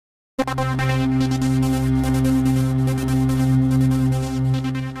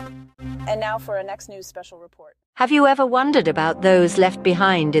And now for our next news special report. Have you ever wondered about those left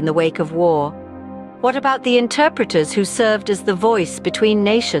behind in the wake of war? What about the interpreters who served as the voice between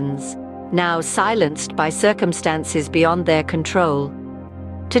nations, now silenced by circumstances beyond their control?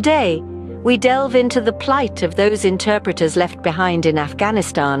 Today, we delve into the plight of those interpreters left behind in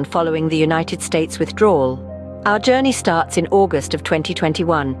Afghanistan following the United States withdrawal. Our journey starts in August of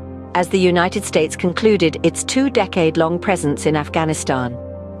 2021, as the United States concluded its 2-decade-long presence in Afghanistan.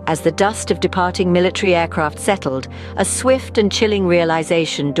 As the dust of departing military aircraft settled, a swift and chilling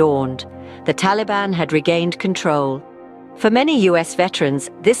realization dawned. The Taliban had regained control. For many US veterans,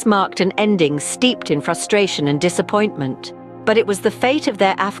 this marked an ending steeped in frustration and disappointment. But it was the fate of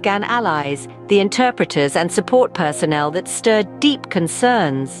their Afghan allies, the interpreters and support personnel, that stirred deep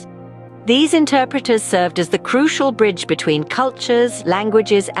concerns. These interpreters served as the crucial bridge between cultures,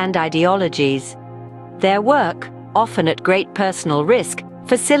 languages, and ideologies. Their work, often at great personal risk,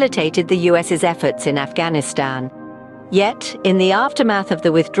 facilitated the US's efforts in Afghanistan. Yet, in the aftermath of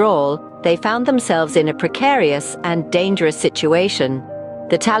the withdrawal, they found themselves in a precarious and dangerous situation.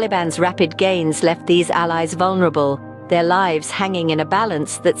 The Taliban's rapid gains left these allies vulnerable, their lives hanging in a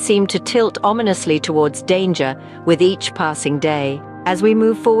balance that seemed to tilt ominously towards danger with each passing day. As we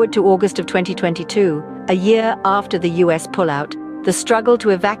move forward to August of 2022, a year after the US pullout, the struggle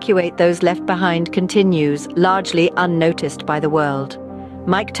to evacuate those left behind continues, largely unnoticed by the world.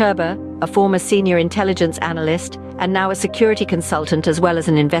 Mike Turber, a former senior intelligence analyst and now a security consultant as well as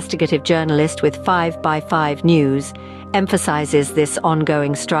an investigative journalist with 5x5 News, emphasizes this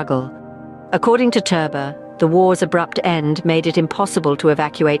ongoing struggle. According to Turber, the war's abrupt end made it impossible to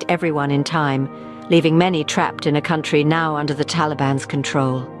evacuate everyone in time, leaving many trapped in a country now under the Taliban's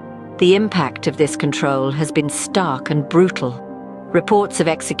control. The impact of this control has been stark and brutal. Reports of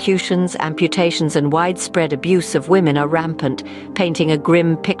executions, amputations, and widespread abuse of women are rampant, painting a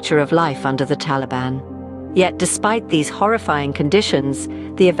grim picture of life under the Taliban. Yet despite these horrifying conditions,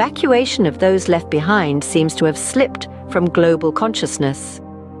 the evacuation of those left behind seems to have slipped from global consciousness.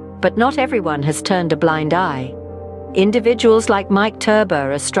 But not everyone has turned a blind eye. Individuals like Mike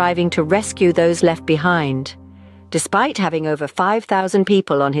Turber are striving to rescue those left behind. Despite having over 5,000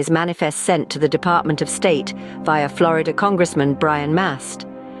 people on his manifest sent to the Department of State via Florida Congressman Brian Mast,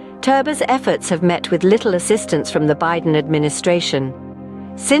 Turber's efforts have met with little assistance from the Biden administration.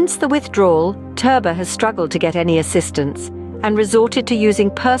 Since the withdrawal, Turber has struggled to get any assistance and resorted to using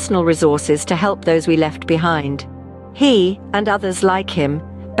personal resources to help those we left behind. He, and others like him,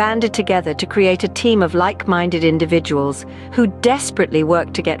 banded together to create a team of like-minded individuals who desperately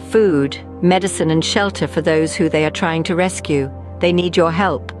work to get food, medicine, and shelter for those who they are trying to rescue. They need your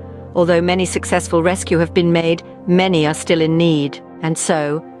help. Although many successful rescues have been made, many are still in need. And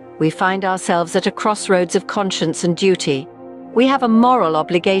so, we find ourselves at a crossroads of conscience and duty. We have a moral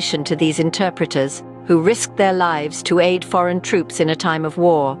obligation to these interpreters who risked their lives to aid foreign troops in a time of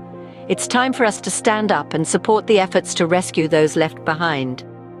war. It's time for us to stand up and support the efforts to rescue those left behind.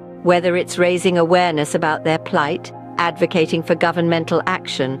 Whether it's raising awareness about their plight, advocating for governmental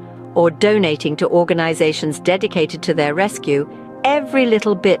action, or donating to organizations dedicated to their rescue, every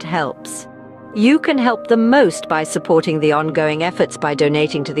little bit helps. You can help the most by supporting the ongoing efforts by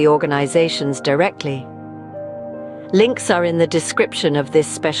donating to the organizations directly. Links are in the description of this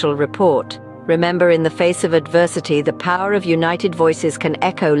special report. Remember, in the face of adversity, the power of united voices can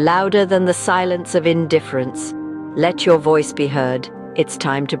echo louder than the silence of indifference. Let your voice be heard. It's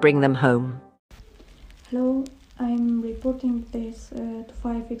time to bring them home. Hello, I'm reporting this to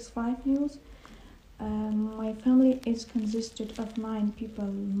 5x5 News. My family is consisted of 9 people.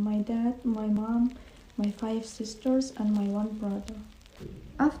 My dad, my mom, my 5 sisters, and my 1 brother.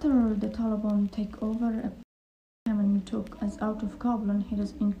 After the Taliban take over, and took us out of Kabul, he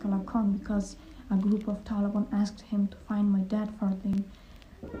was in Kalakan because a group of Taliban asked him to find my dad for them.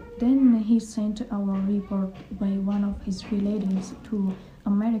 Then he sent our report by one of his relatives to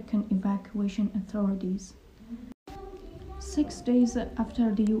American evacuation authorities. 6 days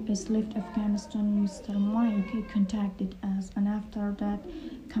after the US left Afghanistan, Mr. Mike contacted us, and after that,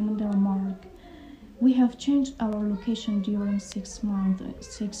 Commander Mark. We have changed our location during 6 months,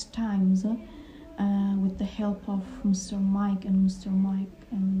 6 times, with the help of Mr. Mike,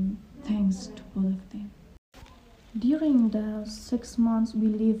 and thanks to both of them. During the 6 months, we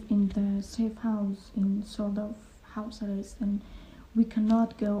live in the safe house, in sort of house arrest, and we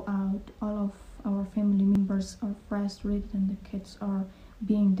cannot go out. All of our family members are frustrated and the kids are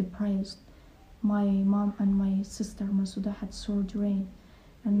being depressed. My mom and my sister Masuda had surgery,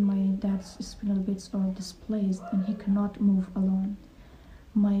 and my dad's spinal bits are displaced and he cannot move alone.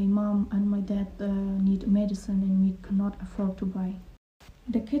 My mom and my dad need medicine and we cannot afford to buy.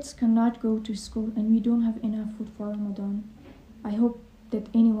 The kids cannot go to school and we don't have enough food for Ramadan. I hope that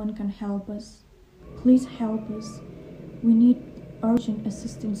anyone can help us. Please help us. We need urgent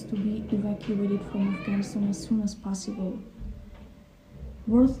assistance to be evacuated from Afghanistan as soon as possible.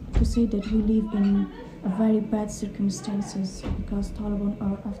 Worth to say that we live in a very bad circumstances because Taliban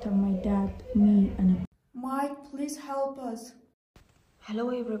are after my dad, me and Mike, please help us. Hello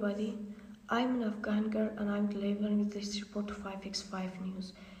everybody, I'm an Afghan girl and I'm delivering this report to 5x5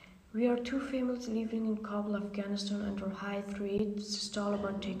 News. We are two families living in Kabul, Afghanistan under high threat since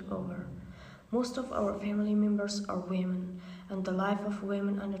Taliban takeover. Most of our family members are women, and the life of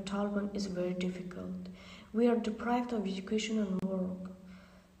women under Taliban is very difficult. We are deprived of education and work.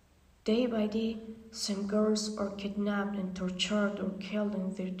 Day by day, some girls are kidnapped and tortured or killed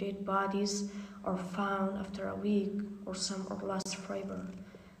and their dead bodies are found after a week or some are lost forever.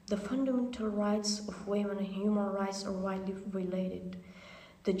 The fundamental rights of women and human rights are widely violated.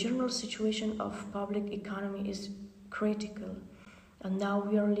 The general situation of public economy is critical, and now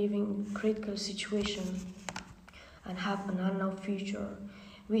we are living in a critical situation and have an unknown future.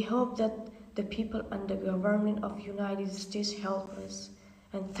 We hope that the people and the government of United States help us.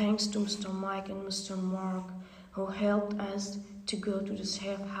 And thanks to Mr. Mike and Mr. Mark, who helped us to go to the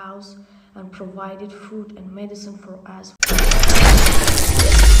safe house and provided food and medicine for us.